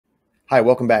Hi,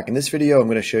 welcome back. In this video, I'm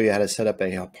going to show you how to set up a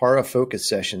Hapara focus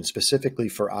session specifically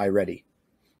for iReady.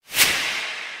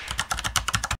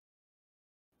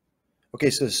 Okay,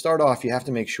 so to start off, you have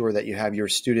to make sure that you have your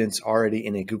students already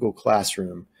in a Google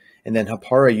Classroom, and then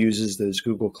Hapara uses those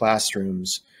Google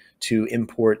Classrooms to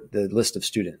import the list of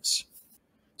students.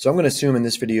 So I'm going to assume in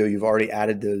this video you've already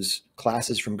added those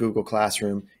classes from Google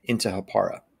Classroom into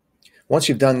Hapara. Once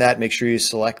you've done that, make sure you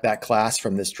select that class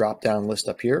from this drop-down list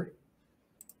up here.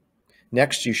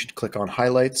 Next, you should click on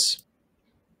Highlights.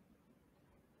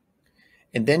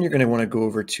 And then you're going to want to go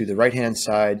over to the right-hand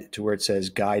side to where it says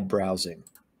Guide Browsing.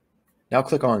 Now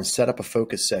click on Set up a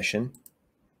Focus Session.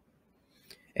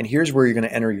 And here's where you're going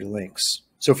to enter your links.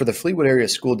 So for the Fleetwood Area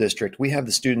School District, we have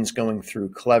the students going through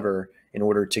Clever in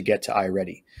order to get to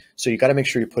iReady. So you got to make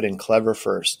sure you put in Clever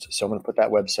first. So I'm going to put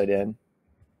that website in.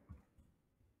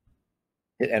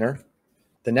 Hit Enter.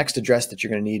 The next address that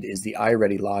you're going to need is the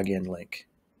iReady login link.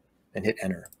 And hit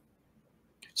Enter.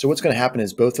 So what's going to happen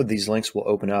is both of these links will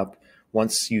open up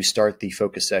once you start the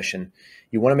focus session.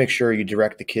 You want to make sure you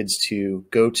direct the kids to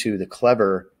go to the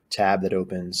Clever tab that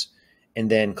opens and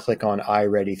then click on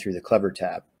iReady through the Clever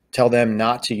tab. Tell them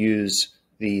not to use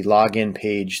the login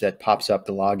page that pops up,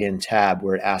 the login tab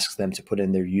where it asks them to put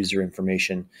in their user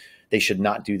information. They should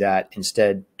not do that.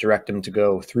 Instead, direct them to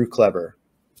go through Clever.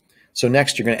 So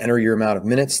next, you're going to enter your amount of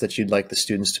minutes that you'd like the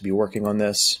students to be working on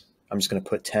this. I'm just going to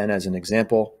put 10 as an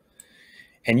example.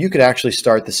 And you could actually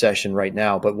start the session right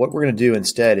now, but what we're going to do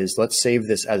instead is let's save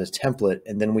this as a template,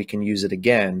 and then we can use it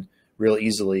again real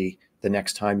easily the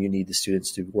next time you need the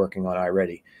students to be working on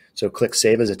iReady. So click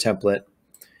Save as a Template,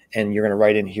 and you're going to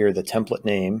write in here the template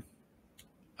name.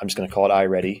 I'm just going to call it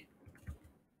iReady.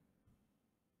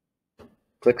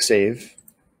 Click Save.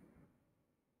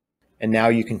 And now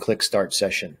you can click Start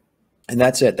Session. And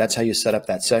that's it. That's how you set up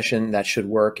that session. That should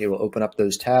work. It will open up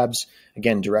those tabs.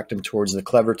 Again, direct them towards the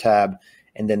Clever tab,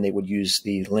 and then they would use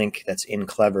the link that's in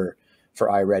Clever for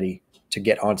iReady to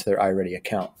get onto their iReady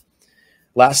account.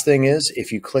 Last thing is,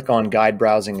 if you click on Guide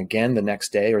Browsing again the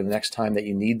next day or the next time that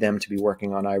you need them to be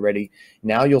working on iReady,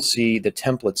 now you'll see the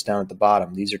templates down at the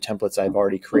bottom. These are templates I've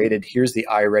already created. Here's the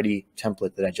iReady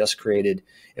template that I just created.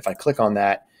 If I click on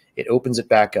that, it opens it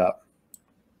back up.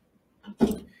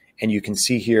 And you can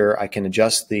see here, I can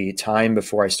adjust the time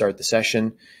before I start the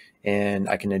session, and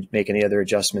I can make any other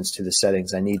adjustments to the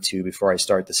settings I need to before I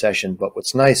start the session. But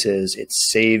what's nice is it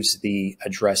saves the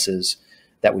addresses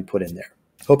that we put in there.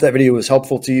 Hope that video was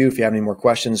helpful to you. If you have any more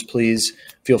questions, please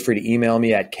feel free to email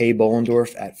me at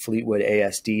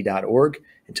kbollendorf@fleetwoodasd.org.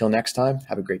 Until next time,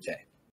 have a great day.